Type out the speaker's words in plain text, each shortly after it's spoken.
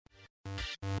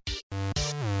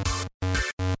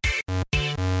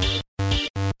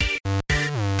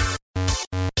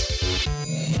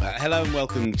Hello and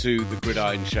welcome to the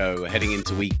Gridiron Show, heading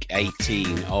into week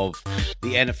 18 of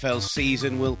the NFL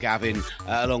season. Will Gavin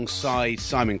alongside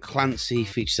Simon Clancy,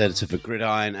 features editor for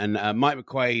Gridiron, and Mike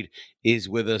McQuaid is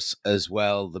with us as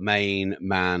well, the main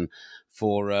man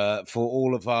for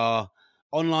all of our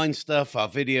online stuff, our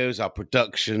videos, our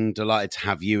production. Delighted to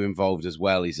have you involved as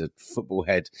well. He's a football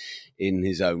head in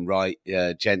his own right.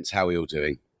 Gents, how are you all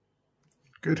doing?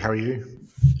 Good, how are you?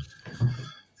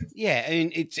 Yeah, I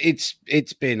mean,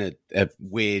 it's been a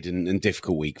weird and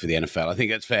difficult week for the NFL. I think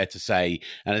that's fair to say,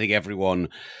 and I think everyone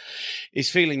is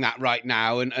feeling that right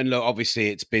now. And look, obviously,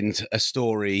 it's been a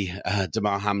story,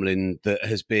 Damar Hamlin, that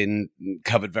has been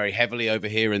covered very heavily over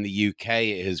here in the UK.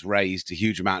 It has raised a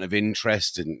huge amount of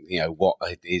interest, and what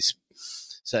is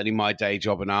certainly my day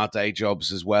job and our day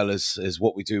jobs, as well as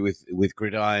what we do with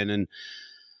Gridiron. And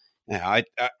yeah,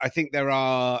 I think there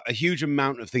are a huge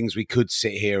amount of things we could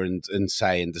sit here and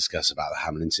say and discuss about the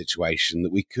Hamlin situation,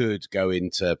 that we could go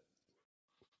into,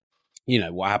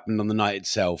 what happened on the night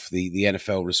itself, the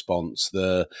NFL response,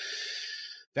 the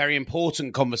very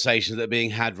important conversations that are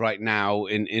being had right now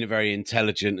in a very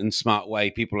intelligent and smart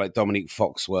way. People like Dominique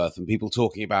Foxworth and people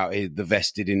talking about the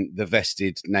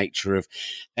vested nature of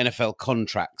NFL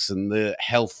contracts and the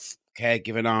health care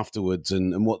given afterwards,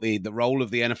 and what the role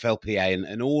of the NFLPA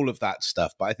and all of that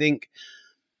stuff. But I think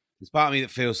there's part of me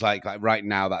that feels like right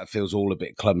now that feels all a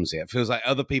bit clumsy. It feels like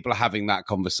other people are having that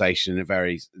conversation in a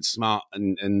very smart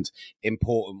and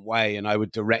important way, and I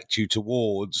would direct you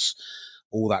towards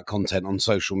all that content on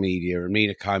social media and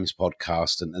Mina Kimes'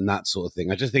 podcast and that sort of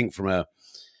thing. I just think from a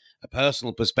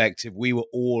personal perspective, we were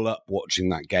all up watching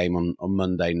that game on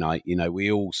Monday night.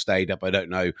 We all stayed up. I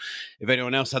don't know if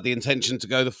anyone else had the intention to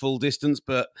go the full distance,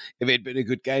 but if it had been a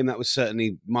good game, that was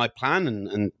certainly my plan.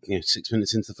 And 6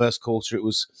 minutes into the first quarter, it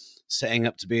was setting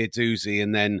up to be a doozy.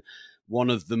 And then one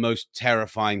of the most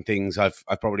terrifying things I've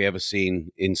probably ever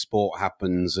seen in sport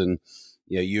happens. And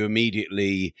you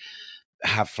immediately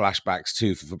have flashbacks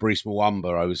too for Fabrice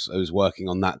Muamba. I was working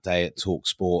on that day at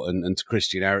TalkSport, and to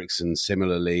Christian Eriksen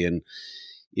similarly. And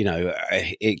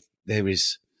there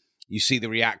is, you see the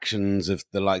reactions of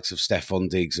the likes of Stephon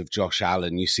Diggs, of Josh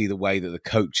Allen. You see the way that the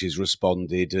coaches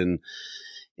responded, and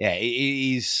it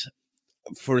is,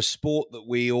 for a sport that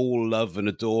we all love and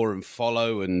adore and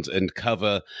follow and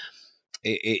cover,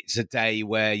 it's a day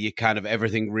where you kind of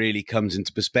everything really comes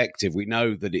into perspective. We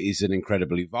know that it is an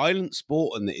incredibly violent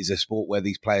sport, and it is a sport where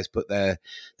these players put their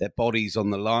bodies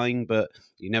on the line, but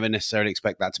you never necessarily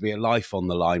expect that to be a life on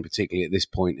the line, particularly at this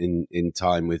point in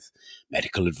time with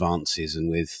medical advances and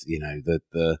with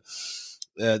the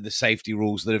safety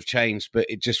rules that have changed. But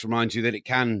it just reminds you that it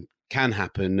can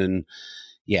happen, and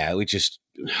we're just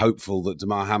hopeful that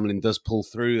Damar Hamlin does pull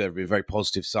through. There have been very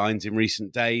positive signs in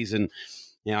recent days, and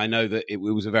I know that it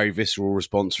was a very visceral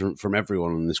response from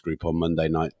everyone in this group on Monday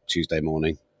night, Tuesday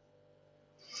morning.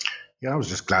 Yeah, I was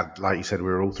just glad, like you said,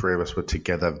 all three of us were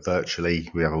together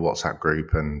virtually. We have a WhatsApp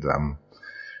group, and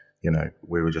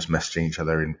we were just messaging each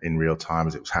other in real time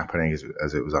as it was happening,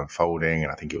 as it was unfolding.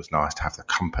 And I think it was nice to have the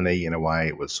company in a way.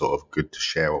 It was sort of good to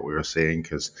share what we were seeing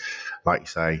because, like you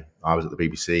say, I was at the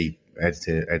BBC,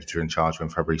 editor in charge when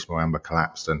Fabrice Muamba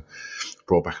collapsed, and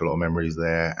brought back a lot of memories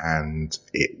there. And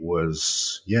it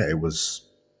was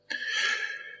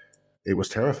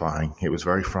terrifying. It was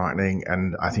very frightening.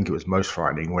 And I think it was most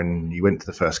frightening when you went to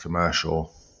the first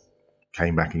commercial,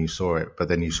 came back and you saw it, but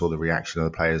then you saw the reaction of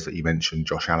the players that you mentioned,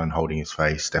 Josh Allen holding his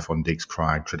face, Stephon Diggs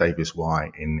crying, Tre'Davious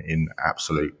White in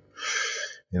absolute,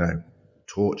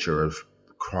 torture of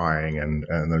crying and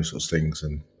those sorts of things.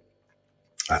 And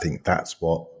I think that's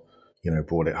what,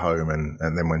 brought it home. And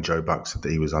then when Joe Buck said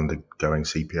that he was undergoing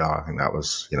CPR, I think that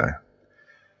was,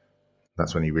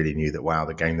 that's when you really knew that, wow,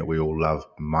 the game that we all love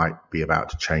might be about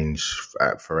to change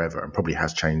forever, and probably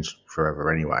has changed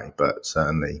forever anyway. But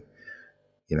certainly,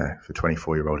 if a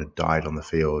 24-year-old had died on the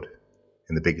field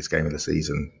in the biggest game of the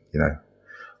season,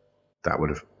 that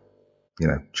would have,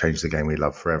 changed the game we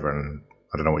love forever. And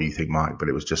I don't know what you think, Mike, but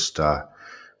it was just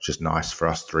nice for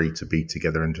us three to be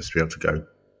together and just be able to go,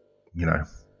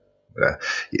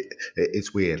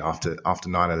 it's weird. After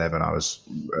 9/11, I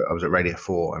was at Radio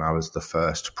 4, and I was the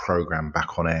first program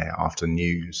back on air after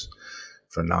news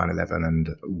for 9/11.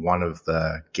 And one of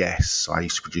the guests, I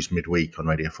used to produce midweek on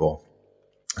Radio 4,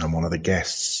 and one of the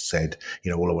guests said,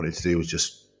 all I wanted to do was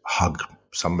just hug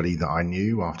somebody that I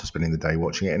knew after spending the day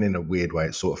watching it. And in a weird way,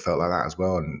 it sort of felt like that as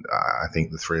well. And I think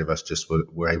the three of us just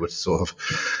were able to sort of,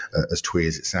 as twee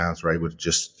as it sounds, were able to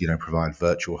just, provide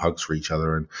virtual hugs for each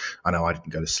other. And I know I didn't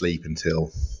go to sleep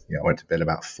until, I went to bed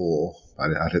about 4. I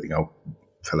don't think I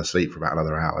fell asleep for about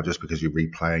another hour, just because you're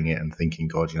replaying it and thinking,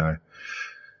 God,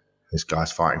 this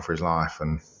guy's fighting for his life.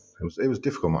 And It was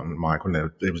difficult, Mike,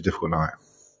 wasn't it? It was a difficult night.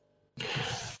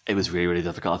 It was really, really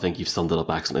difficult. I think you've summed it up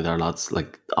excellently there, lads.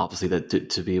 Like, obviously,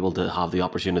 to be able to have the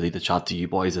opportunity to chat to you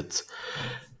boys at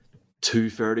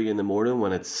 2:30 in the morning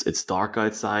when it's dark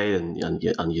outside and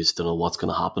you just don't know what's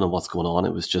going to happen and what's going on.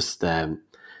 It was just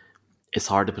it's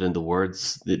hard to put into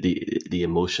words the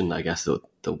emotion, I guess,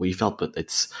 that we felt, but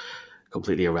it's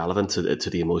completely irrelevant to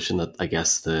the emotion that I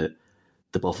guess the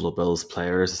Buffalo Bills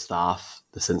players, staff,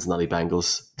 the Cincinnati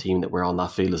Bengals team that were on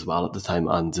that field as well at the time,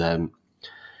 and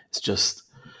it's just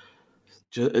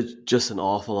an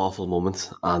awful moment.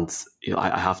 And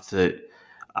I have to.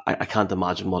 I can't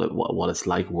imagine what it's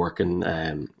like working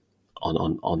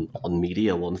on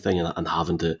media, one thing, and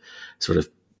having to sort of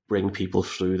bring people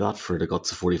through that for the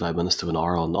guts of 45 minutes to an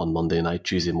hour on Monday night,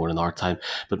 Tuesday morning our time.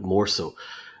 But more so,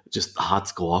 just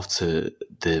hats go off to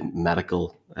the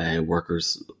medical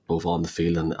workers both on the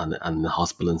field and the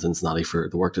hospital in Cincinnati for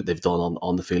the work that they've done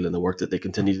on the field and the work that they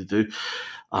continue to do.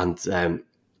 And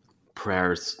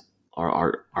prayers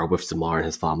are with Damar and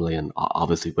his family, and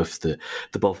obviously with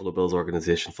the Buffalo Bills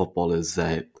organization. Football is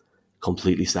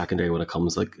completely secondary when it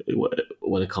comes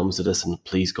to this, and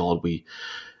please God we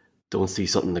don't see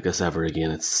something like this ever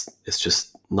again. It's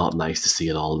just not nice to see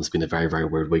it all, and it's been a very, very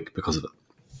weird week because of it.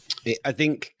 I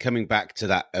think coming back to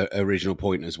that original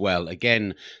point as well,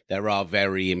 again, there are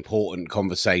very important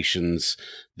conversations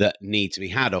that need to be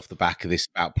had off the back of this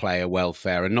about player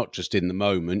welfare, and not just in the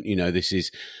moment. This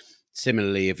is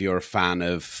similarly, if you're a fan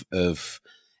of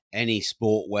any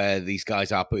sport where these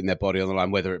guys are putting their body on the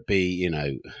line, whether it be,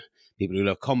 people who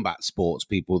love combat sports,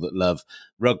 people that love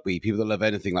rugby, people that love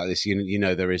anything like this,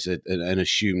 there is an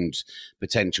assumed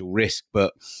potential risk.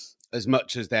 But as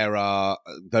much as there are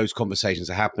those conversations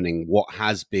are happening, what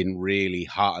has been really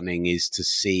heartening is to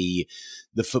see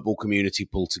the football community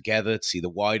pull together, to see the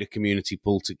wider community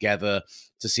pull together,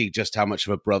 to see just how much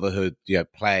of a brotherhood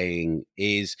playing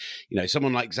is.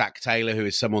 Someone like Zach Taylor, who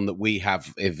is someone that we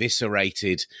have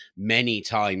eviscerated many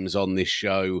times on this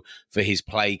show for his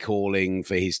play calling,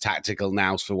 for his tactical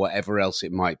nous, for whatever else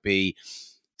it might be.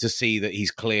 To see that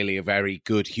he's clearly a very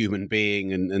good human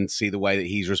being and see the way that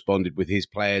he's responded with his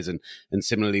players and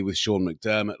similarly with Sean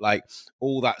McDermott, like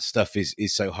all that stuff is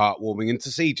so heartwarming. And to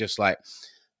see just like,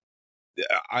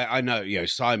 I know,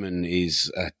 Simon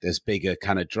is as big a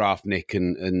kind of draft Nick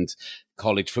and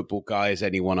college football guy as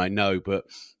anyone I know. But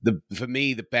for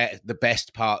me, the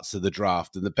best parts of the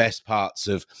draft and the best parts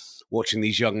of watching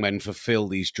these young men fulfill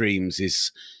these dreams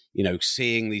is,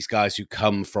 seeing these guys who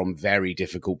come from very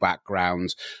difficult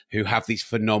backgrounds, who have these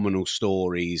phenomenal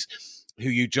stories, who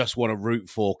you just want to root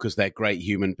for because they're great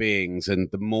human beings.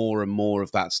 And the more and more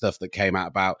of that stuff that came out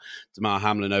about Damar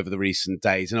Hamlin over the recent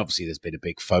days, and obviously there's been a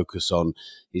big focus on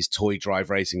his toy drive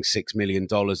raising $6 million,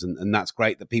 and that's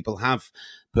great that people have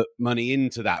put money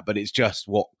into that, but it's just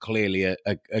what clearly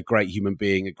a great human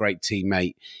being, a great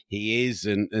teammate he is,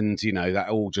 and that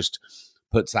all just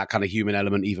puts that kind of human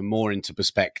element even more into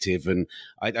perspective. And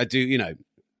I do,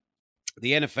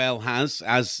 the NFL has,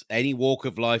 as any walk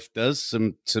of life does,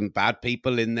 some bad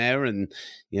people in there. And,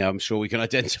 I'm sure we can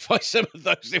identify some of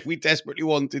those if we desperately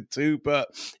wanted to, but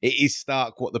it is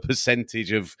stark what the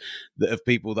percentage of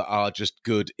people that are just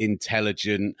good,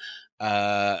 intelligent,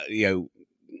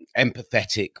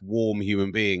 empathetic, warm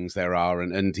human beings there are,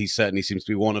 and he certainly seems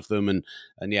to be one of them. And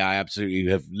yeah, I absolutely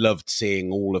have loved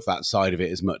seeing all of that side of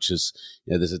it, as much as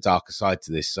there's a darker side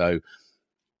to this. So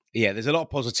yeah, there's a lot of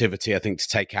positivity I think to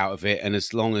take out of it, and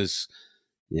as long as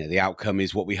the outcome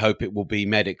is what we hope it will be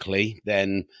medically,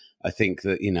 then I think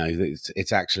that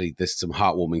it's actually, there's some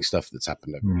heartwarming stuff that's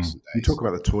happened over recent days. You talk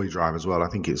about the toy drive as well. I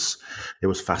think it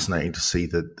was fascinating to see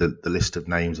the list of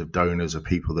names of donors of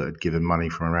people that had given money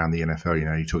from around the NFL.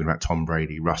 You're talking about Tom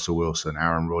Brady, Russell Wilson,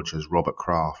 Aaron Rodgers, Robert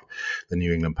Kraft, the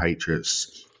New England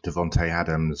Patriots, Devontae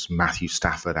Adams, Matthew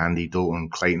Stafford, Andy Dalton,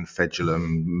 Clayton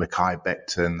Fejedelem, Mekhi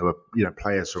Becton. There were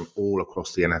players from all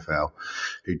across the NFL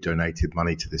who donated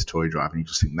money to this toy drive, and you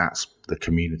just think that's the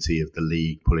community of the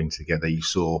league pulling together. You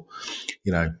saw,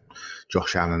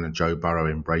 Josh Allen and Joe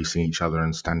Burrow embracing each other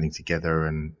and standing together,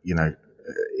 and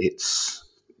that's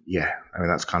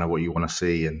kind of what you want to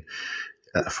see. And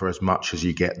for as much as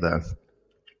you get the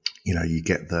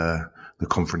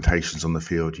confrontations on the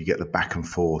field, you get the back and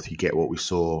forth, you get what we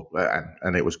saw,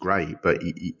 and it was great. But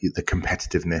the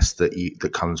competitiveness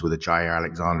that comes with a Jair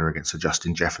Alexander against a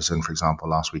Justin Jefferson, for example,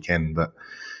 last weekend, that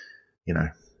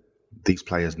these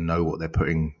players know what they're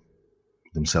putting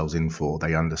themselves in for.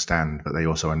 They understand, but they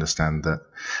also understand that.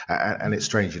 And it's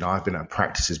strange, I've been at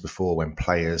practices before when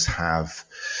players have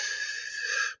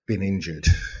been injured,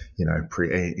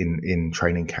 in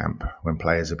training camp when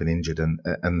players have been injured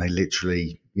and they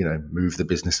literally, move the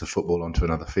business of football onto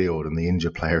another field, and the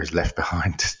injured player is left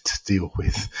behind to deal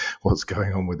with what's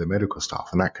going on with the medical staff.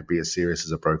 And that could be as serious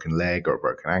as a broken leg or a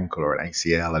broken ankle or an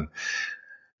ACL. And,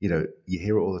 you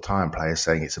hear it all the time, players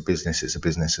saying it's a business.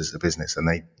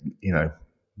 And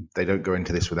they don't go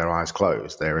into this with their eyes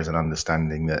closed. There is an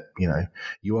understanding that,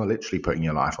 you are literally putting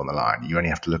your life on the line. You only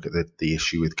have to look at the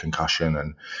issue with concussion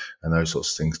and those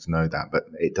sorts of things to know that. But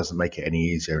it doesn't make it any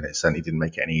easier, and it certainly didn't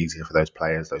make it any easier for those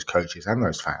players, those coaches, and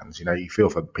those fans. You feel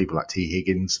for people like T.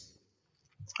 Higgins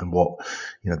and what,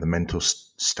 the mental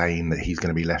stain that he's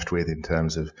going to be left with in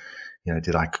terms of,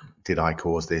 did I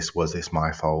cause this? Was this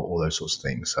my fault? All those sorts of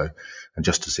things. So, and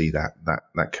just to see that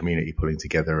community pulling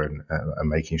together and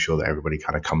making sure that everybody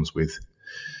kind of comes with,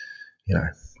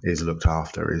 is looked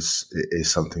after is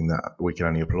something that we can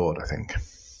only applaud, I think.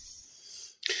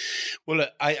 Well, look,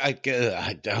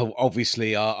 I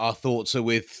obviously our thoughts are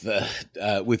with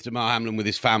Damar Hamlin, with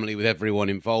his family, with everyone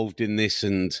involved in this,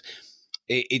 and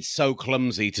it's so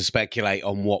clumsy to speculate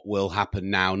on what will happen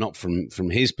now, not from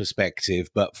his perspective,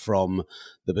 but from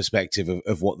the perspective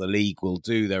of what the league will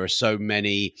do. There are so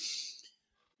many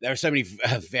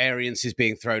variances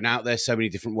being thrown out there, so many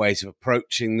different ways of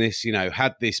approaching this.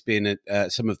 Had this been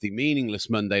some of the meaningless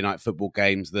Monday night football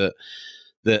games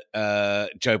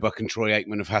that Joe Buck and Troy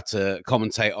Aikman have had to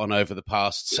commentate on over the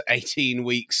past 18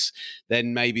 weeks,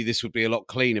 then maybe this would be a lot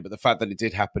cleaner. But the fact that it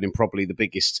did happen in probably the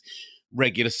biggest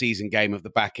regular season game of the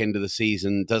back end of the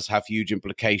season does have huge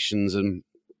implications, and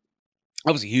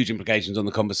obviously huge implications on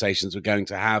the conversations we're going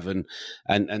to have and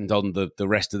on the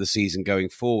rest of the season going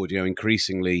forward.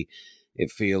 Increasingly it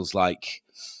feels like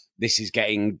this is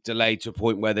getting delayed to a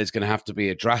point where there's going to have to be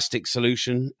a drastic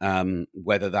solution,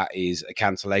 whether that is a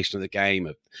cancellation of the game,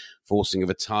 a forcing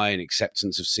of a tie, an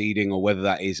acceptance of seeding, or whether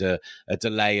that is a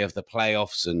delay of the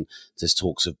playoffs. And there's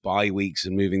talks of bye weeks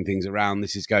and moving things around.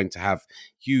 This is going to have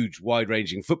huge,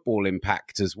 wide-ranging football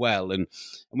impact as well. And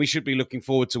we should be looking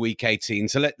forward to Week 18.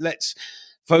 So let's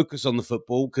focus on the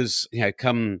football, because,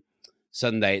 come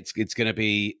Sunday, it's going to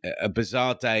be a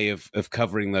bizarre day of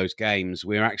covering those games.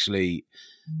 We're actually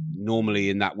normally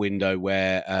in that window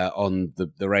where on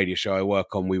the radio show I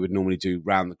work on, we would normally do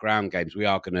round the ground games.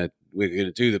 We're going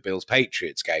to do the Bills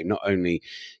Patriots game, not only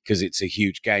because it's a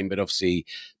huge game, but obviously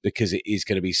because it is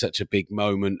going to be such a big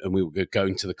moment, and we were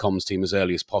going to the comms team as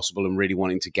early as possible and really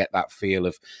wanting to get that feel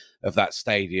of that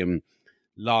stadium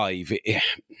live.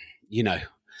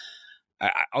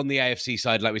 On the AFC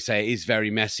side, like we say, it is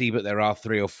very messy, but there are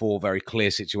 3 or 4 very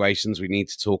clear situations we need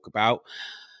to talk about.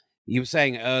 You were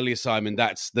saying earlier, Simon,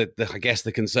 that's I guess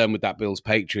the concern with that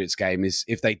Bills-Patriots game is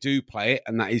if they do play it,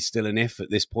 and that is still an if at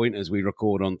this point as we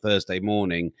record on Thursday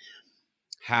morning,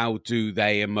 how do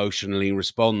they emotionally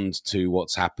respond to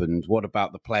what's happened? What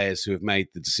about the players who have made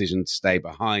the decision to stay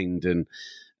behind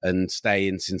and stay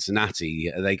in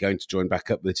Cincinnati? Are they going to join back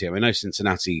up with the team? I know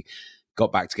Cincinnati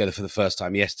got back together for the first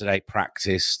time yesterday,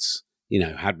 practiced,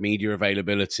 had media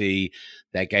availability.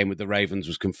 Their game with the Ravens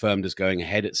was confirmed as going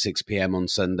ahead at 6 p.m. on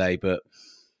Sunday. But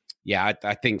yeah,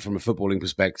 I think from a footballing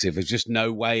perspective, there's just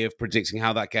no way of predicting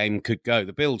how that game could go.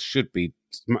 The Bills should be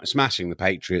smashing the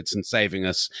Patriots and saving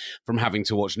us from having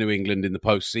to watch New England in the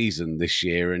postseason this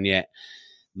year. And yet,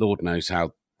 Lord knows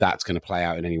how that's going to play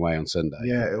out in any way on Sunday.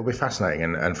 Yeah, it'll be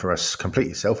fascinating. And from a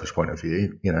completely selfish point of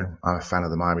view, I'm a fan of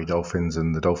the Miami Dolphins,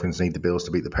 and the Dolphins need the Bills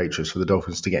to beat the Patriots for the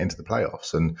Dolphins to get into the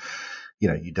playoffs. And,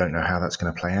 you don't know how that's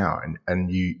going to play out. And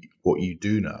what you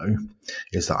do know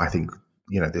is that I think,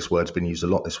 this word's been used a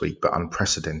lot this week, but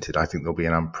unprecedented. I think there'll be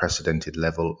an unprecedented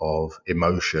level of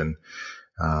emotion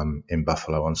in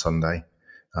Buffalo on Sunday.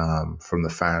 From the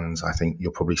fans, I think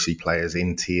you'll probably see players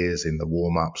in tears in the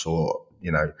warm-ups or,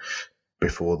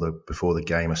 before the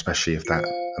game, especially if that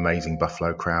amazing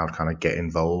Buffalo crowd kind of get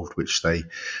involved, which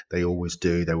they always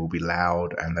do. They will be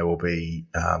loud and they will be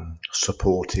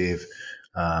supportive.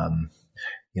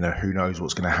 Who knows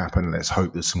what's going to happen? Let's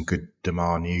hope there's some good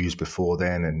Damar news before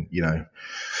then. And,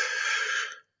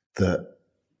 that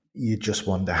you just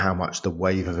wonder how much the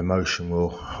wave of emotion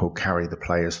will carry the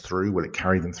players through. Will it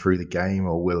carry them through the game,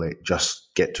 or will it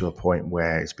just get to a point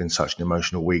where it's been such an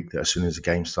emotional week that as soon as the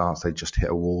game starts, they just hit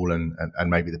a wall and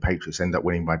maybe the Patriots end up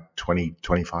winning by 20,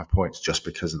 25 points just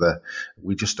because of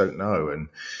we just don't know. And,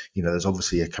 there's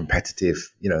obviously a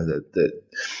competitive,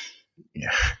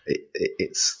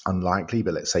 it's unlikely,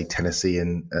 but let's say Tennessee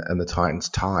and the Titans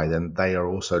tie, then they are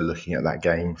also looking at that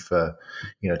game for,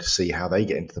 to see how they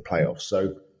get into the playoffs.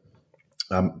 So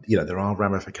there are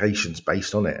ramifications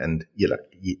based on it, and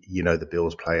the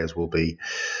Bills players will be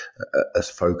as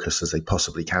focused as they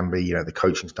possibly can be. The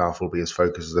coaching staff will be as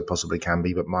focused as they possibly can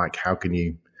be. But Mike, how can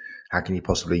you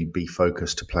possibly be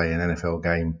focused to play an NFL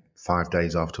game 5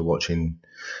 days after watching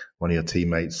one of your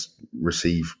teammates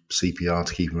receive CPR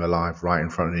to keep him alive right in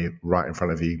front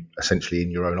of you, essentially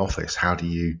in your own office? How do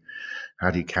you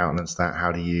countenance that?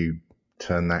 How do you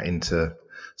turn that into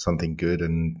something good?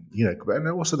 And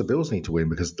also the Bills need to win,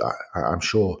 because I'm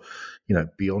sure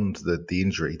beyond the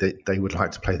injury, they would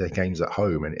like to play their games at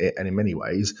home, and in many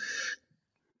ways,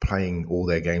 playing all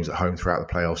their games at home throughout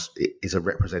the playoffs is a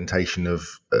representation of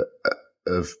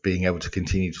being able to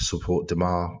continue to support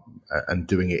Damar and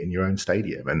doing it in your own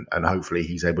stadium, and hopefully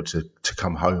he's able to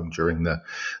come home during that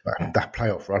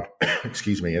playoff run.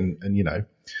 Excuse me, and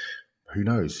who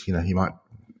knows? He might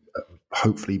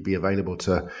hopefully be available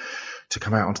to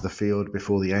come out onto the field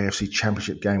before the AFC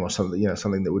Championship game or something.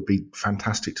 Something that would be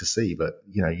fantastic to see. But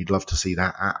you'd love to see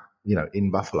that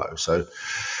in Buffalo. So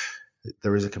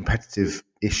there is a competitive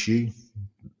issue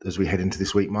as we head into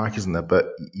this week, Mike, isn't there?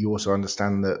 But you also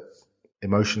understand that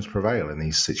emotions prevail in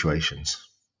these situations.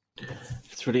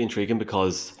 It's really intriguing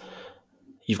because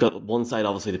you've got one side,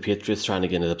 obviously the Patriots trying to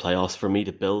get into the playoffs. For me,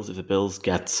 the Bills, if the Bills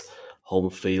get home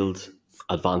field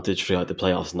advantage throughout the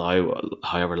playoffs now,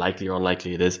 however likely or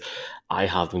unlikely it is, I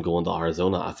have them going to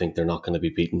Arizona. I think they're not going to be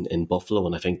beaten in Buffalo,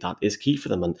 and I think that is key for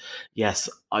them. And yes,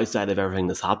 outside of everything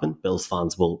that's happened, Bills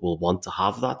fans will want to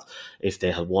have that. If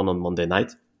they had won on Monday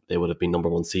night, they would have been number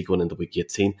one seed going into week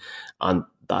 18, and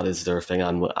that is their thing.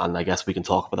 And I guess we can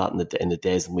talk about that in the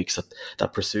days and weeks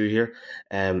that pursue here.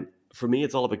 For me,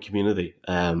 it's all about community.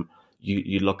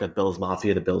 You look at Bills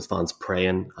Mafia, the Bills fans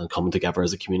praying and coming together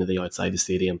as a community outside the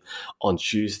stadium on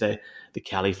Tuesday, the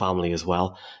Kelly family as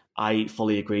well. I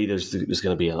fully agree there's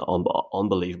going to be an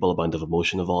unbelievable amount of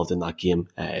emotion involved in that game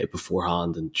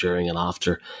beforehand and during and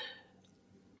after.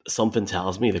 Something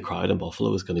tells me the crowd in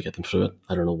Buffalo is going to get them through it.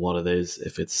 I don't know what it is,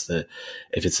 if it's the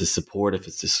support, if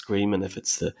it's the screaming, if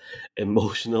it's the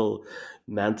emotional,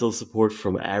 mental support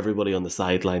from everybody on the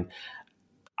sideline.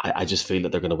 I just feel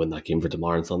that they're going to win that game for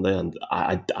Damar on Sunday, and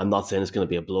I'm not saying it's going to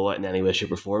be a blowout in any way,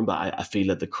 shape or form, but I feel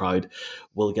that the crowd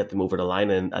will get them over the line,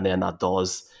 and then that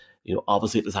does,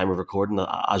 obviously at the time of recording,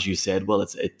 as you said, well,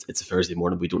 it's a Thursday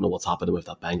morning, we don't know what's happening with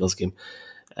that Bengals game,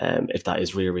 if that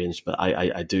is rearranged, but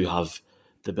I do have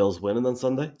the Bills winning on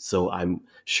Sunday, so I'm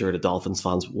sure the Dolphins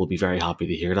fans will be very happy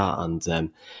to hear that,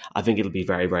 and I think it'll be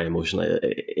very, very emotional.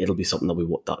 It'll be something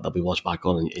that we watch back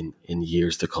on in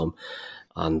years to come,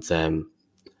 and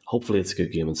hopefully it's a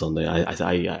good game on Sunday.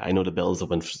 I know the Bills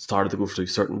have started to go through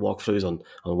certain walkthroughs on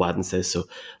Wednesday, so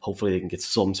hopefully they can get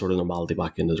some sort of normality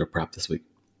back into their prep this week.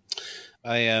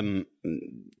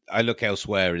 I look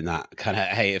elsewhere in that kind of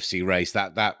AFC race.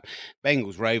 That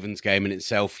Bengals-Ravens game in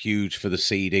itself, huge for the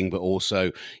seeding, but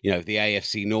also, the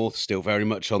AFC North still very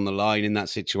much on the line in that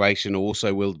situation.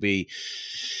 Also will be,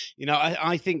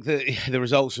 I think that the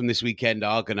results from this weekend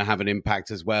are going to have an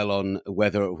impact as well on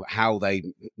how they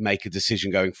make a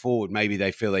decision going forward. Maybe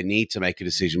they feel they need to make a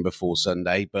decision before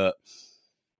Sunday, but,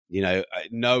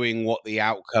 knowing what the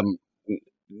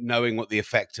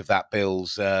effect of that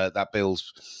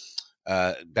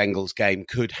Bengals game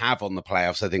could have on the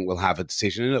playoffs, I think we'll have a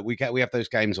decision. And look, we have those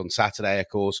games on Saturday, of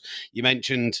course. You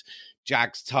mentioned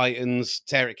Jags Titans,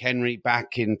 Derrick Henry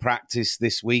back in practice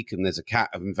this week, and there's a cat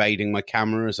invading my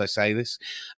camera as I say this.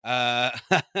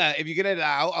 If you get it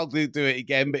out, I'll do it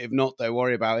again, but if not, don't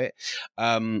worry about it.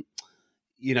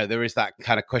 There is that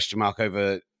kind of question mark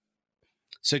over.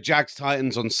 So Jags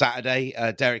Titans on Saturday,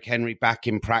 Derrick Henry back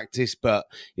in practice, but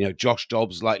Josh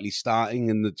Dobbs likely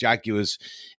starting, and the Jaguars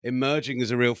emerging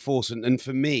as a real force. And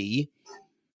for me,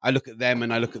 I look at them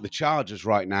and I look at the Chargers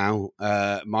right now,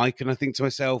 Mike, and I think to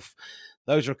myself,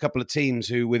 those are a couple of teams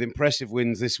who, with impressive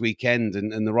wins this weekend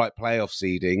and the right playoff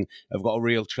seeding, have got a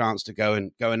real chance to go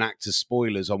and act as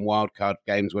spoilers on wildcard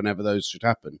games whenever those should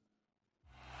happen.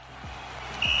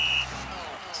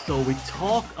 So we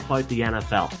talk about the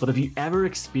NFL, but have you ever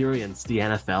experienced the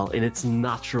NFL in its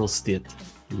natural state,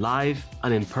 live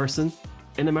and in person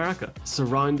in America,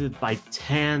 surrounded by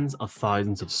tens of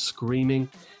thousands of screaming,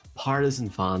 partisan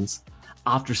fans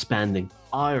after spending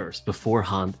hours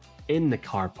beforehand in the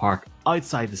car park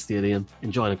outside the stadium,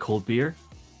 enjoying a cold beer,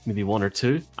 maybe one or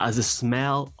two, as the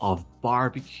smell of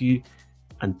barbecue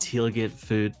and tailgate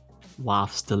food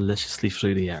wafts deliciously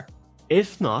through the air?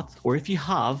 If not, or if you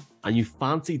have, and you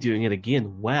fancy doing it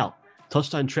again, well,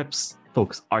 Touchdown Trips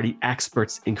folks, are the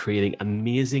experts in creating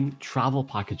amazing travel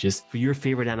packages for your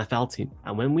favorite NFL team.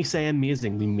 And when we say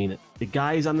amazing, we mean it. The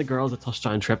guys and the girls at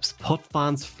Touchdown Trips put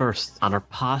fans first and are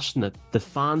passionate. The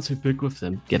fans who book with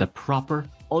them get a proper,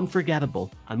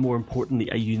 unforgettable, and more importantly,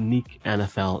 a unique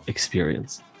NFL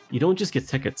experience. You don't just get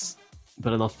tickets,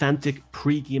 but an authentic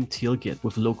pre-game tailgate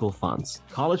with local fans.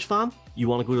 College fan? You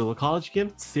want to go to a college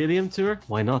game? Stadium tour?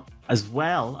 Why not? As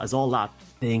well as all that,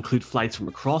 they include flights from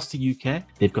across the UK,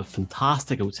 they've got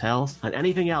fantastic hotels, and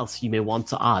anything else you may want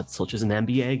to add, such as an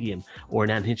NBA game, or an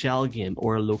NHL game,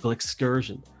 or a local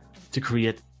excursion, to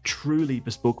create truly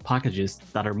bespoke packages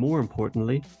that are, more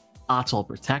importantly, ATOL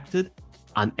protected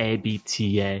and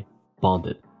ABTA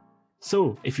bonded.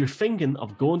 So, if you're thinking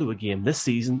of going to a game this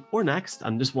season or next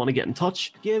and just want to get in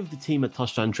touch, give the team at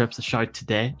Touchdown Trips a shout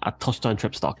today at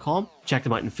touchdowntrips.com. Check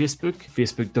them out on Facebook,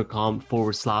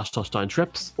 facebook.com/Touchdown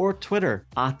Trips, or Twitter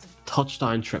at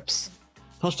Touchdown Trips.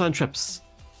 Touchdown Trips.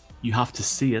 You have to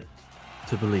see it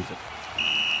to believe it.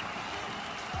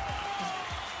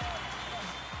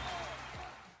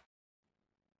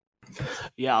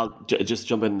 Yeah, I'll just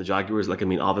jump in the Jaguars.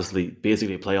 Obviously,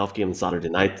 basically a playoff game on Saturday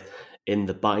night. In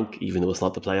the bank, even though it's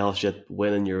not the playoffs yet,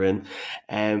 winning you're in.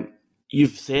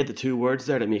 You've said the two words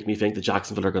there that make me think that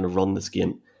Jacksonville are going to run this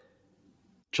game.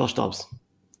 Josh Dobbs.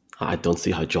 I don't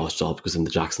see how Josh Dobbs goes into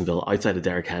Jacksonville outside of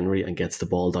Derrick Henry and gets the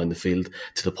ball down the field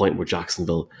to the point where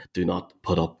Jacksonville do not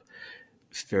put up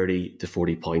 30 to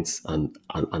 40 points and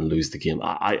lose the game.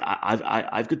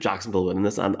 I've got Jacksonville winning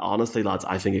this, and honestly, lads,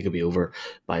 I think it could be over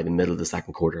by the middle of the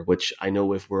second quarter, which I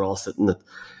know if we're all sitting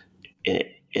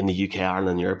in the UK, Ireland,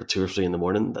 and Europe at 2 or 3 in the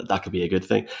morning, that could be a good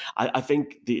thing. I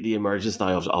think the emergence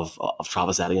now of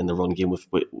Travis Etienne in the run game with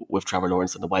Trevor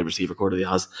Lawrence and the wide receiver core that he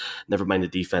has, never mind the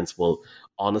defense, will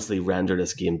honestly render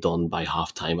this game done by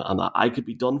halftime. And I could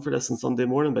be done for this on Sunday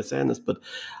morning by saying this, but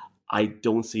I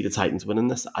don't see the Titans winning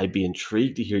this. I'd be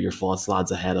intrigued to hear your thoughts,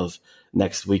 lads, ahead of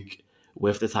next week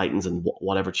with the Titans and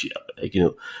whatever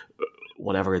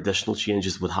additional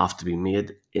changes would have to be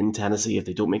made in Tennessee if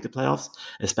they don't make the playoffs,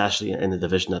 especially in the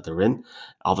division that they're in.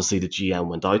 Obviously, the GM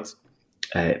went out.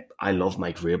 I love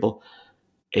Mike Vrabel.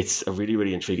 It's a really,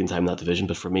 really intriguing time in that division.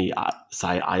 But for me,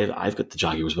 I've got the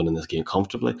Jaguars winning this game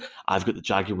comfortably. I've got the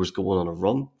Jaguars going on a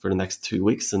run for the next 2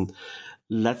 weeks, and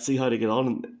let's see how they get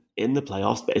on in the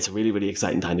playoffs. But it's a really, really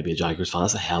exciting time to be a Jaguars fan.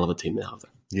 That's a hell of a team they have there.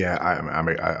 Yeah, I'm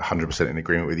 100% in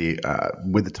agreement with you.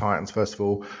 With the Titans, first of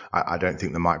all, I don't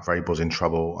think that Mike Vrabel's in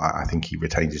trouble. I think he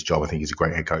retains his job. I think he's a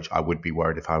great head coach. I would be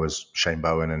worried if I was Shane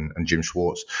Bowen and Jim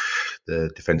Schwartz,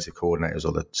 the defensive coordinators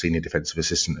or the senior defensive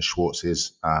assistant that Schwartz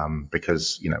is,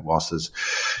 because, whilst there's,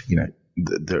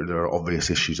 there are obvious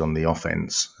issues on the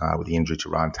offense with the injury to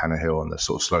Ryan Tannehill and the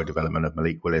sort of slow development of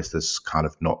Malik Willis. There's kind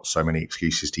of not so many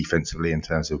excuses defensively in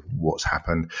terms of what's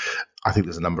happened. I think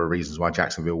there's a number of reasons why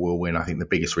Jacksonville will win. I think the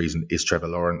biggest reason is Trevor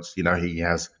Lawrence. He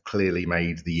has clearly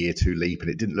made the year 2 leap, and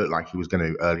it didn't look like he was going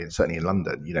to early, and certainly in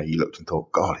London. You looked and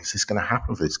thought, God, is this going to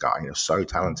happen for this guy? So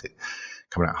talented,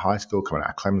 coming out of high school, coming out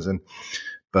of Clemson.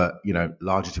 But,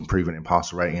 largest improvement in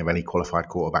passer rating of any qualified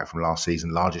quarterback from last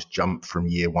season, largest jump from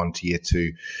year 1 to year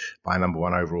 2 by a number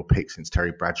 1 overall pick since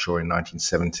Terry Bradshaw in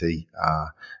 1970.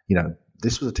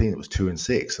 This was a team that was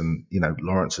 2-6, and,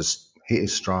 Lawrence has hit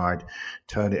his stride,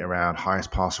 turned it around,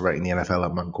 highest passer rating in the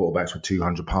NFL among quarterbacks with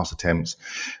 200 pass attempts,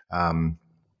 and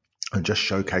just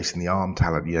showcasing the arm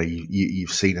talent.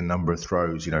 You've seen a number of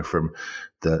throws, from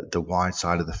the wide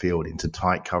side of the field into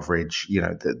tight coverage.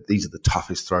 These are the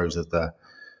toughest throws of that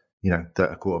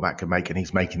a quarterback can make, and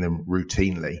he's making them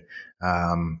routinely.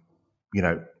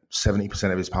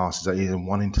 70% of his passes, he's in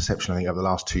 1 interception, I think, over the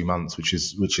last 2 months, which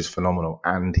is phenomenal.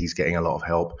 And he's getting a lot of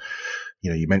help.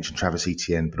 You mentioned Travis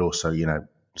Etienne, but also,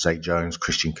 Zay Jones,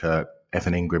 Christian Kirk,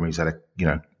 Evan Ingram, who's had a,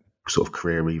 sort of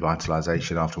career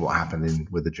revitalization after what happened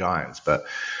with the Giants. But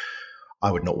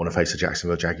I would not want to face the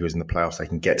Jacksonville Jaguars in the playoffs. They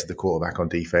can get to the quarterback on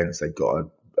defense. They've got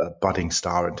a budding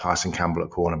star in Tyson Campbell at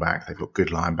cornerback. They've got good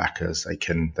linebackers. They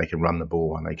can run the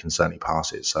ball, and they can certainly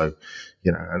pass it. So,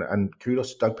 and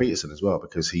kudos to Doug Peterson as well,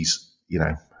 because he's,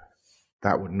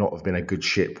 that would not have been a good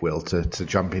ship, Will, to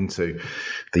jump into.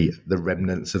 The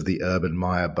remnants of the Urban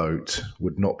Meyer boat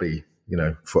would not be,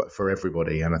 for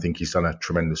everybody. And I think he's done a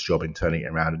tremendous job in turning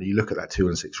it around. And you look at that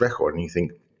 2-6 record and you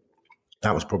think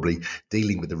that was probably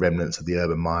dealing with the remnants of the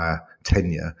Urban Meyer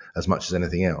tenure as much as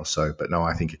anything else. So, but no,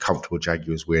 I think a comfortable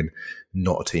Jaguars win.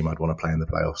 not a team I'd want to play in the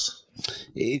playoffs.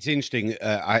 It's interesting.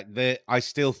 I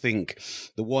still think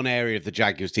the one area of the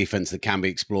Jaguars' defense that can be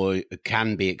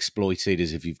exploited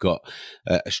is if you've got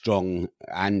a strong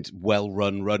and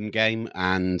well-run run game,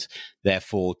 and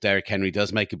therefore Derrick Henry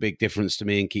does make a big difference to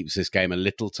me and keeps this game a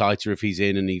little tighter if he's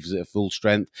in and he's at full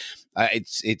strength.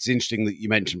 It's interesting that you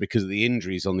mentioned because of the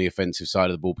injuries on the offensive side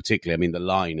of the ball, particularly. I mean, the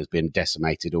line has been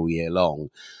decimated all year long.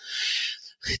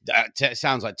 It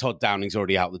sounds like Todd Downing's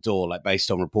already out the door, like based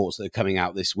on reports that are coming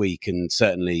out this week, and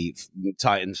certainly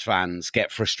Titans fans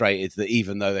get frustrated that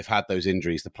even though they've had those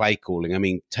injuries, the play calling, I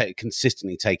mean,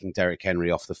 consistently taking Derrick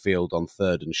Henry off the field on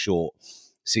 3rd and short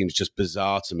seems just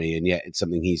bizarre to me, and yet it's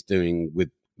something he's doing with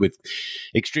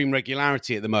extreme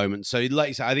regularity at the moment. So, like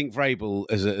you said, I think Vrabel,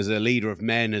 as a leader of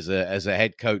men, as a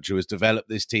head coach who has developed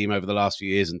this team over the last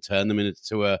few years and turned them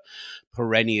into a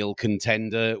perennial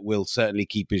contender, will certainly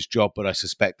keep his job. But I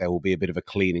suspect there will be a bit of a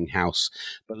cleaning house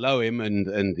below him.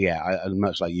 And yeah,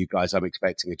 much like you guys, I'm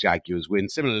expecting a Jaguars win.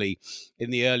 Similarly, in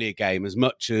the earlier game, as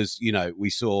much as we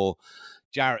saw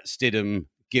Jarrett Stidham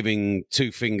giving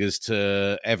 2 fingers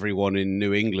to everyone in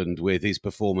New England with his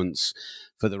performance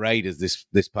for the Raiders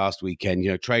this past weekend,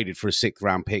 traded for a 6th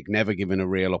round pick, never given a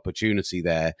real opportunity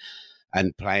there,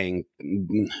 and playing,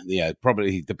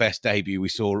 probably the best debut we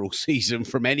saw all season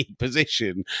from any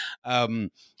position.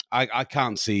 I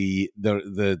can't see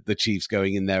the Chiefs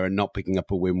going in there and not picking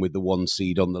up a win with the 1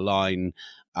 seed on the line.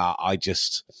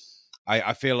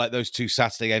 I feel like those 2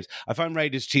 Saturday games, I find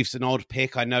Raiders Chiefs an odd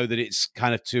pick. I know that it's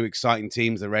kind of 2 exciting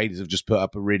teams. The Raiders have just put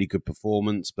up a really good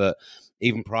performance, but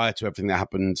even prior to everything that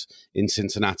happened in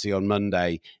Cincinnati on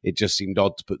Monday, it just seemed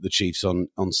odd to put the Chiefs on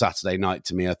Saturday night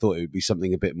to me. I thought it would be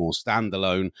something a bit more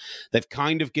standalone. They've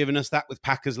kind of given us that with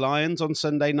Packers-Lions on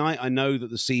Sunday night. I know that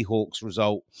the Seahawks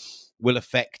result will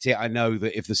affect it. I know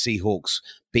that if the Seahawks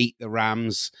beat the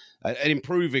Rams, an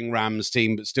improving Rams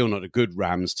team, but still not a good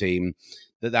Rams team,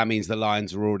 that means the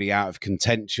Lions are already out of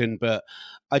contention. But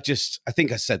I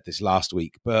think I said this last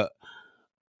week, but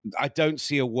I don't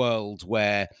see a world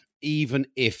where even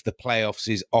if the playoffs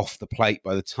is off the plate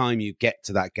by the time you get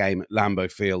to that game at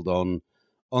Lambeau Field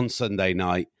on Sunday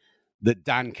night, that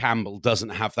Dan Campbell doesn't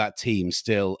have that team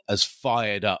still as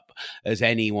fired up as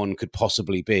anyone could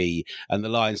possibly be. And the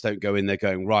Lions don't go in there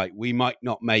going, right, we might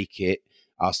not make it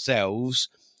ourselves,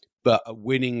 but a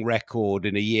winning record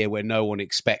in a year where no one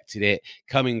expected it,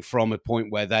 coming from a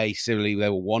point where they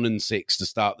were 1-6 to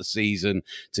start the season,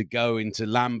 to go into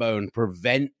Lambeau and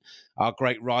prevent our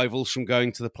great rivals from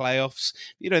going to the playoffs.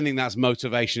 If you don't think that's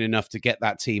motivation enough to get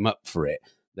that team up for it,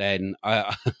 then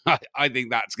I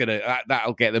think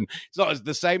that'll get them. It's not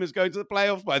the same as going to the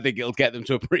playoffs, but I think it'll get them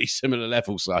to a pretty similar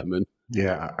level, Simon.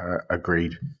 Yeah,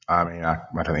 agreed. I mean, I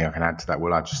don't think I can add to that,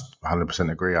 Will. I just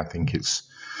 100% agree. I think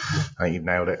you've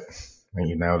nailed it.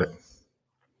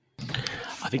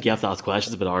 I think you have to ask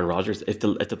questions about Aaron Rodgers. If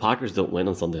the Packers don't win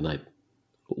on Sunday night,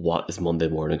 what is Monday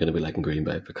morning going to be like in Green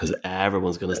Bay? Because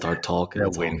everyone's going to start talking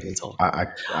and talking and talking.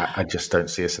 I just don't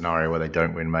see a scenario where they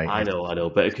don't win, mate. I know.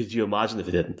 But could you imagine if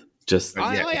it didn't?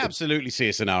 I absolutely see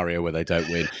a scenario where they don't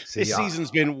win. This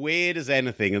season's been weird as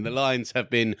anything, and the Lions have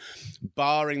been,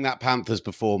 barring that Panthers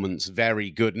performance, very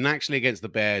good. And actually against the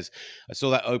Bears, I saw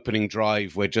that opening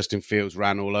drive where Justin Fields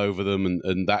ran all over them,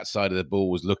 and that side of the ball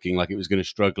was looking like it was going to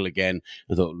struggle again.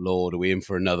 I thought, Lord, are we in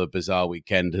for another bizarre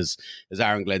weekend? Has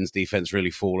Aaron Glenn's defense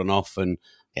really fallen off? And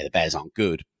the Bears aren't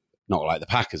good, not like the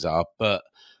Packers are, but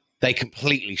they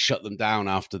completely shut them down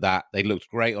after that. They looked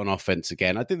great on offense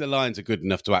again. I think the Lions are good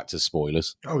enough to act as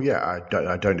spoilers. Oh, yeah,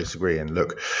 I don't disagree. And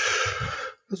look,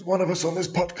 there's one of us on this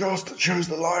podcast that chose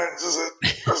the Lions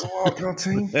as a wildcard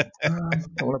team. I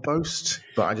don't want to boast,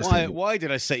 but I just why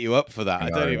did I set you up for that? I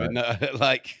don't even know. I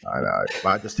know. But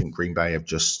I just think Green Bay have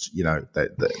just,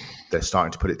 they're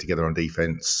starting to put it together on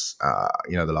defense.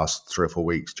 The last 3 or 4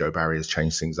 weeks, Joe Barry has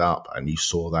changed things up, and you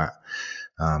saw that.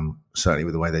 Certainly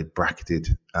with the way they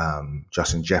bracketed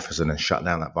Justin Jefferson and shut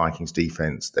down that Vikings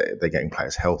defense, they're getting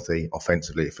players healthy.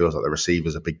 Offensively, it feels like the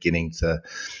receivers are beginning to,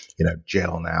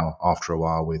 gel now after a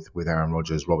while with Aaron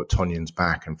Rodgers. Robert Tonyan's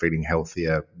back and feeling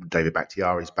healthier. David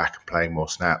Bakhtiari's back and playing more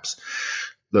snaps.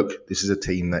 Look, this is a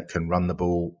team that can run the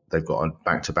ball. They've got a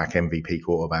back-to-back MVP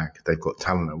quarterback. They've got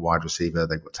talent at wide receiver.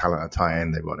 They've got talent at tight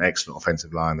end. They've got an excellent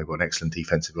offensive line. They've got an excellent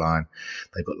defensive line.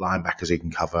 They've got linebackers who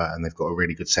can cover, and they've got a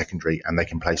really good secondary, and they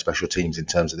can play special teams in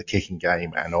terms of the kicking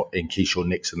game. And in Keyshawn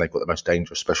Nixon, they've got the most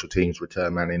dangerous special teams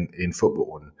return man in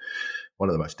football, and one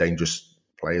of the most dangerous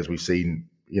players we've seen,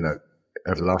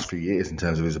 over the last few years in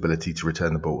terms of his ability to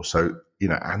return the ball. So,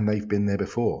 and they've been there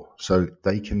before. So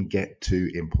they can get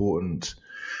to important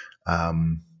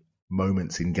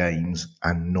moments in games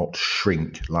and not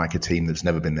shrink like a team that's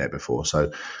never been there before.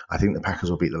 So I think the Packers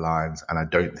will beat the Lions, and I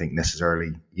don't think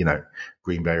necessarily,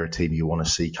 Green Bay are a team you want to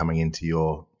see coming into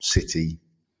your city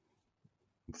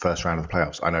first round of the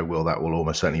playoffs. I know, Will, that will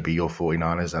almost certainly be your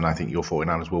 49ers, and I think your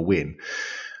 49ers will win.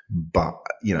 But,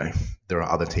 there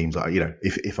are other teams that,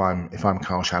 if I'm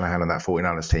Kyle Shanahan and that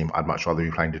 49ers team, I'd much rather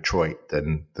be playing Detroit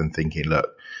than thinking, look,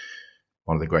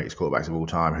 one of the greatest quarterbacks of all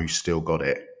time who's still got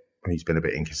it. He's been a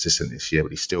bit inconsistent this year,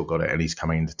 but he's still got it, and he's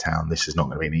coming into town. This is not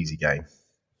going to be an easy game.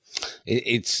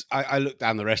 I looked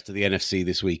down the rest of the NFC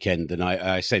this weekend, and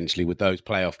I essentially, with those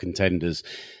playoff contenders,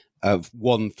 of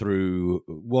 1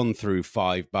 through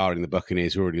 5, barring the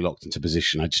Buccaneers, who are already locked into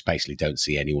position, I just basically don't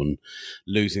see anyone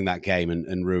losing that game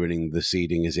and ruining the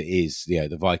seeding as it is.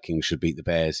 The Vikings should beat the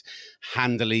Bears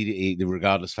handily,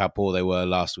 regardless of how poor they were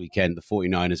last weekend. The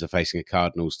 49ers are facing a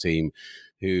Cardinals team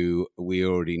who we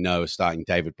already know are starting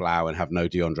David Blau and have no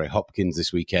DeAndre Hopkins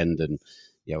this weekend, and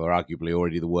were arguably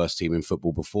already the worst team in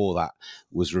football before that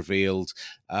was revealed.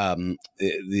 I'd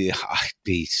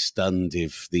be stunned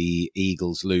if the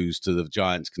Eagles lose to the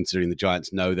Giants, considering the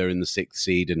Giants know they're in the 6th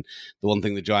seed. And the one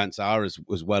thing the Giants are, as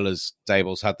well as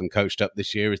Daboll's had them coached up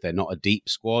this year, is they're not a deep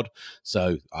squad.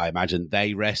 So I imagine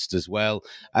they rest as well.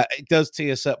 It does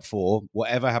tee us up for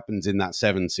whatever happens in that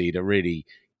 7 seed, a really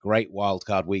great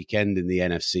wildcard weekend in the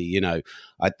NFC.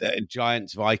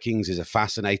 Giants Vikings is a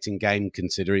fascinating game,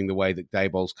 considering the way that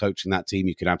Daboll's coaching that team.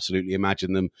 You can absolutely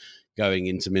imagine them going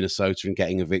into Minnesota and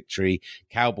getting a victory.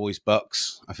 Cowboys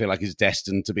Bucks, I feel like, is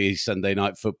destined to be Sunday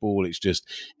night football. It's just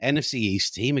NFC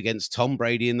East team against Tom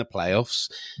Brady in the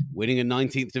playoffs, winning a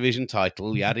 19th division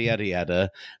title, yada, yada, yada.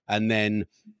 And then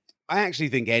I actually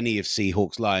think any of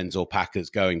Seahawks, Lions, or Packers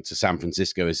going to San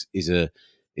Francisco is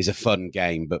a fun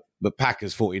game, but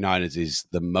Packers 49ers is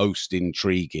the most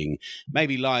intriguing.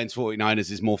 Maybe Lions 49ers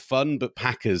is more fun, but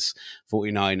Packers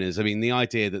 49ers, I mean, the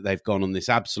idea that they've gone on this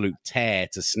absolute tear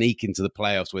to sneak into the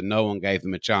playoffs when no one gave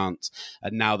them a chance,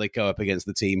 and now they go up against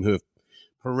the team who have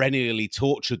perennially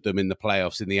tortured them in the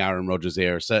playoffs in the Aaron Rodgers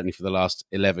era, certainly for the last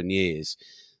 11 years.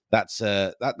 That's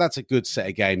a good set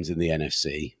of games in the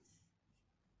NFC.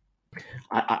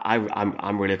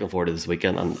 I'm really looking forward to this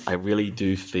weekend, and I really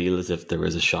do feel as if there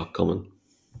is a shock coming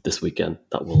this weekend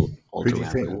that will alter. Who do you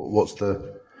think? What's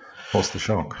the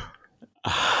shock?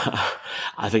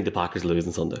 I think the Packers lose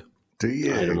on Sunday. Do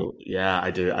you? I don't know. Yeah,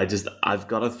 I do. I've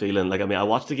got a feeling. I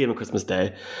watched the game on Christmas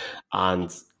Day,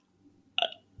 and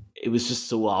it was just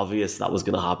so obvious that was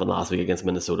going to happen last week against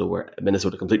Minnesota, where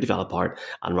Minnesota completely fell apart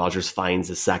and Rodgers finds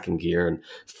his second gear and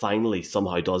finally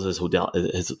somehow does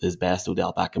his best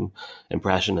Odell Beckham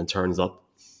impression and turns up,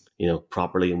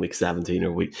 properly in week 17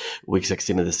 or week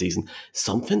 16 of the season.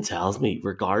 Something tells me,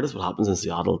 regardless what happens in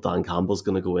Seattle, Dan Campbell's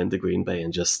going to go into Green Bay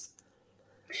and just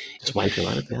wipe them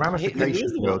out. The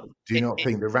ramifications, do you not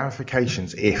think the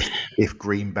ramifications if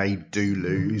Green Bay do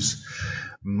lose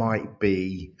might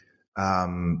be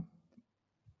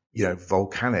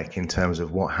volcanic in terms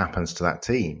of what happens to that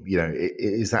team?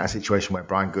 Is that a situation where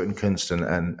Brian Gutekunst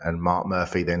and Mark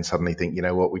Murphy then suddenly think,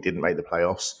 we didn't make the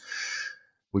playoffs.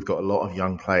 We've got a lot of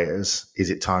young players. Is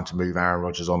it time to move Aaron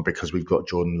Rodgers on because we've got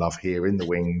Jordan Love here in the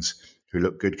wings who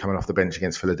look good coming off the bench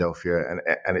against Philadelphia?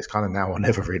 And it's kind of now or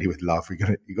never really with Love.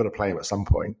 You've got to play him at some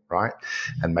point, right?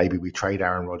 And maybe we trade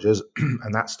Aaron Rodgers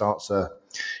and that starts a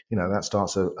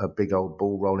big old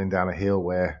ball rolling down a hill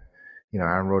where,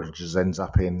 Aaron Rodgers ends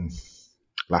up in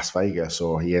Las Vegas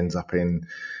or he ends up in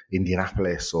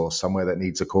Indianapolis or somewhere that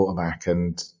needs a quarterback.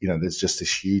 And, there's just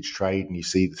this huge trade and you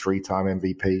see the 3-time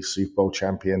MVP, Super Bowl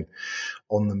champion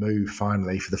on the move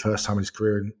finally for the first time in his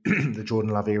career. And the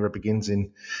Jordan Love era begins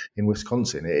in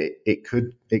Wisconsin. It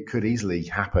could easily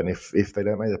happen if they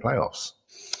don't make the playoffs.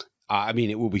 I mean,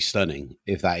 it will be stunning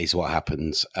if that is what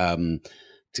happens.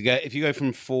 If you go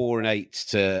from 4-8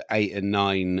 to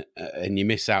 8-9, and you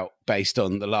miss out based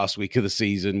on the last week of the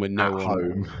season when no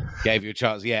one gave you a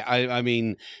chance,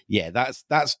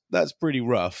 that's pretty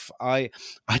rough. My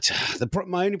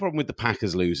only problem with the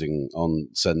Packers losing on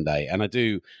Sunday, and I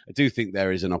do think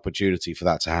there is an opportunity for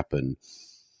that to happen,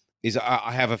 is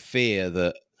I have a fear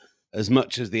that as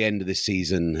much as the end of this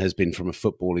season has been, from a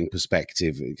footballing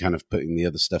perspective, kind of putting the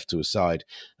other stuff to a side,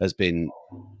 has been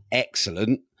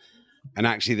excellent. And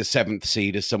actually the 7th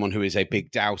seed, as someone who is a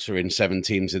big doubter in 7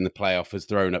 teams in the playoff, has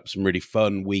thrown up some really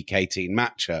fun Week 18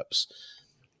 matchups.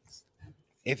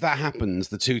 If that happens,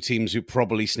 the 2 teams who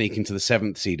probably sneak into the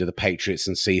 7th seed are the Patriots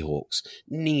and Seahawks.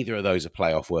 Neither of those are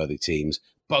playoff-worthy teams.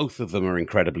 Both of them are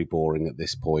incredibly boring at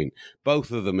this point.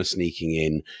 Both of them are sneaking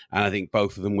in, and I think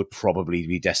both of them would probably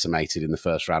be decimated in the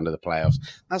first round of the playoffs.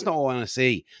 That's not what I want to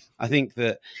see. I think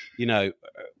that,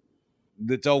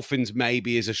 the Dolphins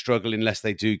maybe is a struggle unless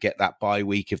they do get that bye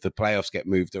week if the playoffs get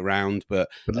moved around. But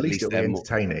at least it'll be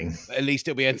entertaining. At least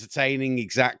it'll be entertaining,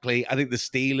 exactly. I think the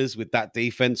Steelers with that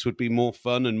defense would be more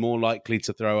fun and more likely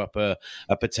to throw up a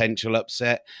potential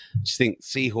upset. I just think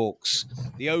Seahawks,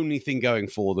 the only thing going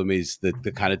for them is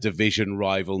the kind of division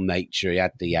rival nature,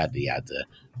 yada, yada, yada.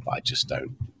 But I just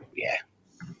don't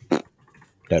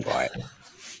buy it.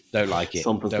 Don't like it.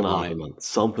 Something's going to happen, man.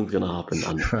 Something's going to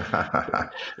happen.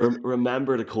 And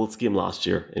remember the Colts game last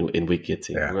year in Week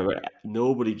 18. Yeah. Remember,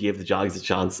 nobody gave the Jags a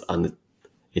chance, and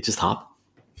it just happened.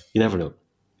 You never know.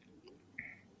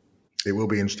 It will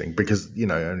be interesting because,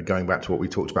 and going back to what we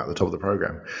talked about at the top of the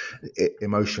program,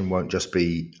 emotion won't just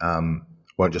be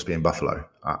in Buffalo.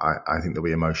 I think there'll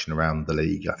be emotion around the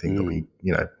league. I think there'll be,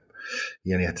 you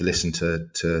only had to listen to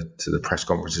the press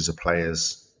conferences of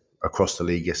players across the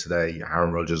league yesterday.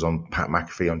 Aaron Rodgers on Pat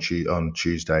McAfee on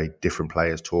Tuesday, different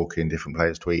players talking, different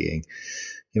players tweeting.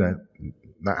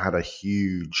 That had a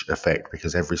huge effect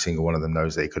because every single one of them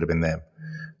knows that it could have been them.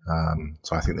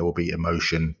 So I think there will be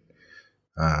emotion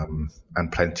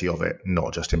and plenty of it,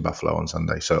 not just in Buffalo on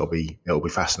Sunday. So it'll be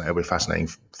fascinating. It'll be a fascinating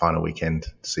final weekend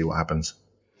to see what happens.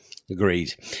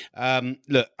 Agreed.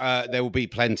 Look, there will be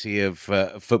plenty of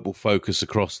football focus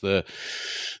across the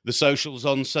socials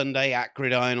on Sunday, at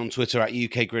Gridiron on Twitter, at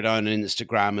UK Gridiron and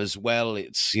Instagram as well.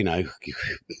 It's,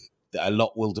 a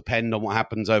lot will depend on what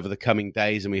happens over the coming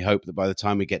days, and we hope that by the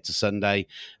time we get to Sunday,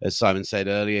 as Simon said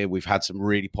earlier, we've had some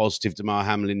really positive Damar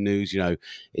Hamlin news.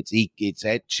 It's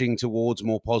edging towards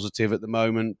more positive at the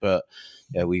moment, but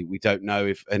we don't know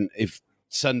if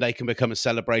Sunday can become a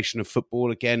celebration of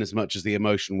football again, as much as the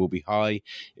emotion will be high.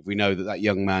 If we know that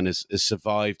young man has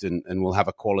survived and will have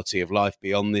a quality of life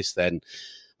beyond this, then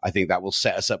I think that will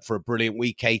set us up for a brilliant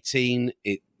Week 18.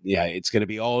 It's going to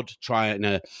be odd trying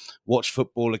to watch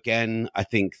football again. I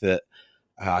think that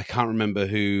I can't remember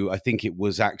who. I think it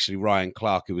was actually Ryan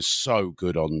Clark, who was so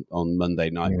good on Monday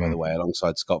night, by the way,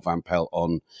 alongside Scott Van Pelt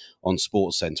on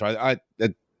SportsCenter.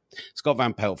 Scott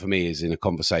Van Pelt, for me, is in a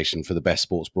conversation for the best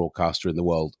sports broadcaster in the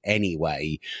world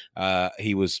anyway.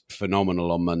 He was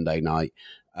phenomenal on Monday night.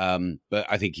 But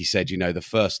I think he said, the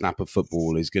first snap of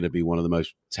football is going to be one of the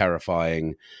most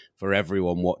terrifying for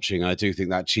everyone watching. I do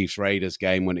think that Chiefs-Raiders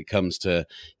game, when it comes to,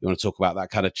 you want to talk about that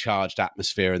kind of charged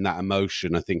atmosphere and that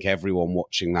emotion, I think everyone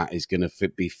watching that is going to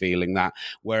be feeling that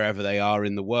wherever they are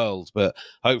in the world. But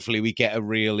hopefully we get a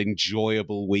real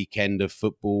enjoyable weekend of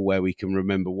football where we can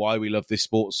remember why we love this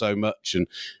sport so much, and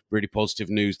really positive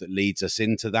news that leads us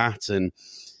into that. And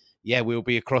we'll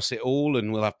be across it all,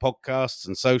 and we'll have podcasts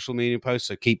and social media posts.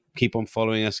 So keep on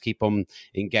following us, keep on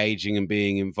engaging and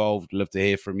being involved. Love to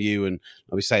hear from you. And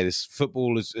like we say, this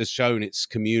football has shown its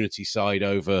community side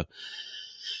over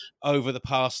the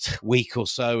past week or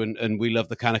so, and we love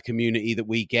the kind of community that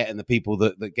we get and the people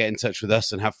that get in touch with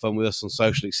us and have fun with us on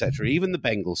social, etc. Even the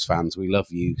Bengals fans, we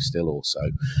love you still also.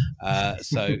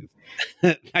 So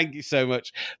thank you so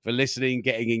much for listening,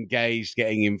 getting engaged,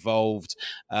 getting involved,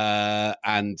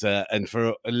 and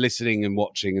for listening and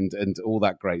watching and all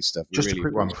that great stuff. Just really a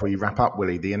quick one before you wrap up,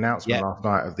 Willie. The announcement last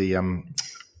night of the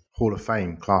Hall of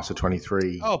Fame class of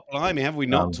 23. Oh, blimey, have we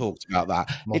not talked about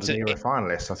that? Modern era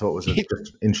finalists. I thought was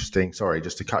just interesting. Sorry,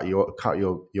 just to cut your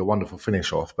wonderful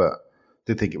finish off, but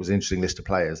did think it was an interesting list of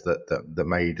players that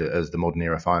made as the modern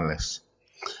era finalists.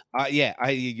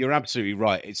 You're absolutely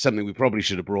right. It's something we probably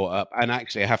should have brought up. And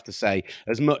actually, I have to say,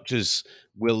 as much as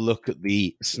we'll look at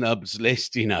the snubs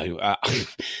list,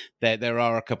 there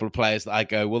are a couple of players that I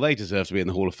go, well, they deserve to be in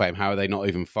the Hall of Fame. How are they not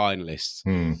even finalists?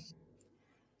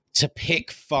 To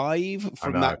pick 5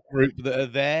 from that group that are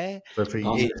there. So for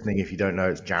you listening, if you don't know,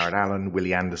 it's Jared Allen,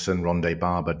 Willie Anderson, Rondé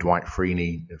Barber, Dwight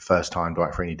Freeney, first time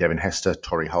Dwight Freeney, Devin Hester,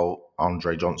 Torrey Holt,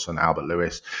 Andre Johnson, Albert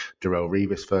Lewis, Darrelle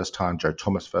Revis, first time, Joe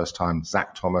Thomas, first time,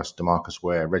 Zach Thomas, DeMarcus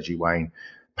Ware, Reggie Wayne,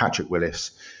 Patrick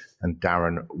Willis, and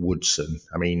Darren Woodson.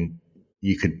 I mean,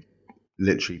 you could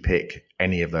literally pick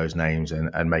any of those names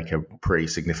and make a pretty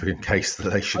significant case that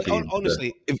they should be.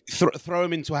 Honestly, throw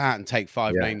them into a hat and take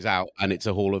 5 names out, and it's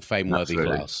a Hall of Fame worthy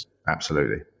class.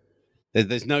 Absolutely.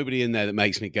 There's nobody in there that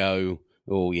makes me go,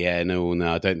 oh yeah, no,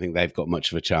 I don't think they've got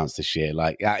much of a chance this year.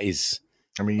 Like that is.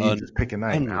 I mean, you just pick a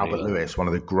name, Albert Lewis, one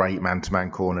of the great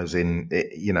man-to-man corners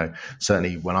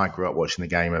certainly when I grew up watching the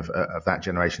game of that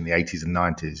generation, the 80s and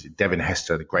 90s. Devin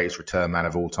Hester, the greatest return man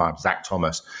of all time. Zach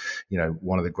Thomas,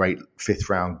 one of the great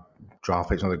 5th-round draft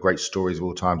picks, one of the great stories of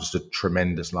all time, just a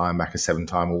tremendous linebacker,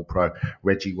 7-time All-Pro.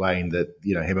 Reggie Wayne,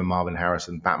 him and Marvin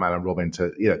Harrison, Batman and Robin, to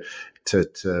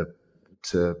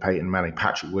Peyton Manning,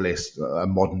 Patrick Willis, a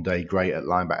modern-day great at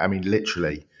linebacker. I mean,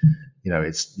 literally.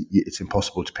 It's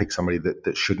impossible to pick somebody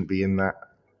that shouldn't be in that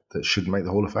that should make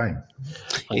the Hall of Fame.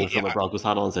 I'm going to throw my Broncos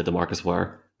hat on and say DeMarcus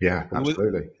Ware. Yeah,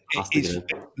 absolutely.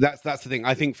 That's the thing.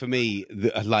 I think for me,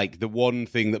 the one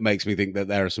thing that makes me think that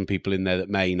there are some people in there that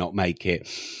may not make it.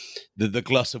 The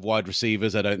glut of wide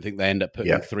receivers, I don't think they end up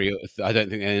putting three. I don't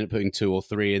think they end up putting 2 or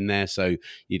 3 in there. So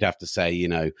you'd have to say,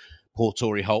 poor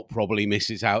Torrey Holt probably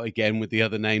misses out again with the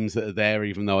other names that are there,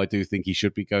 even though I do think he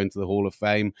should be going to the Hall of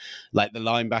Fame. Like the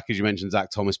linebackers you mentioned, Zach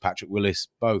Thomas, Patrick Willis,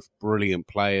 both brilliant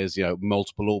players,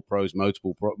 multiple All-Pros,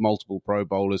 multiple Pro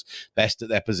Bowlers, best at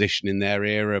their position in their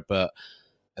era, but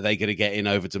are they going to get in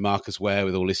over DeMarcus Ware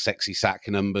with all his sexy sack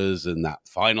numbers and that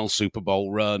final Super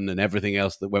Bowl run and everything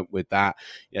else that went with that?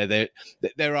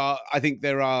 There are.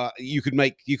 You could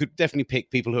definitely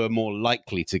pick people who are more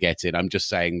likely to get in. I'm just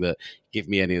saying that give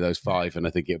me any of those 5, and I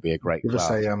think it'd be a great class.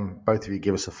 Say, both of you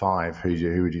give us a 5.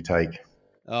 Who would you take?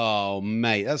 Oh,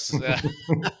 mate, that's. Do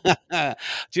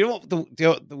you know what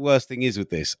the worst thing is with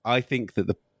this? I think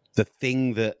that the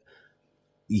thing that.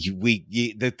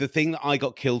 The thing that I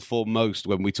got killed for most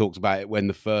when we talked about it when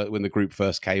the group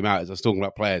first came out, as I was talking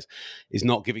about players, is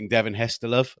not giving Devin Hester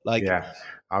love. I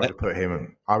would have put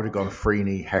him. I would have gone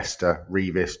Freeney, Hester,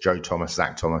 Revis, Joe Thomas,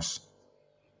 Zach Thomas.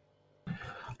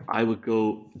 I would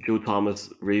go Joe Thomas,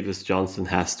 Revis, Johnson,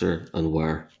 Hester, and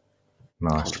Ware.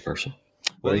 Nice controversial.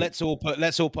 Well, let's all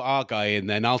put our guy in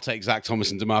then. I'll take Zach Thomas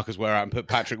and DeMarcus Ware out and put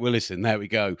Patrick Willis in. There we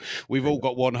go. We've all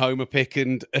got one homer pick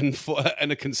and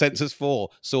a consensus 4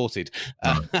 sorted.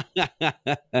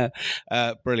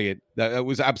 Brilliant. That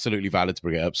was absolutely valid to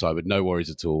bring it up, Simon. No worries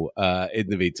at all.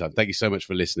 In the meantime, thank you so much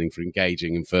for listening, for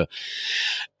engaging,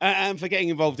 and for getting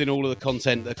involved in all of the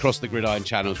content across the Gridiron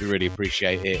channels. We really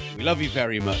appreciate it. We love you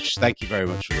very much. Thank you very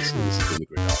much for listening. This has been the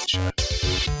Gridiron Show.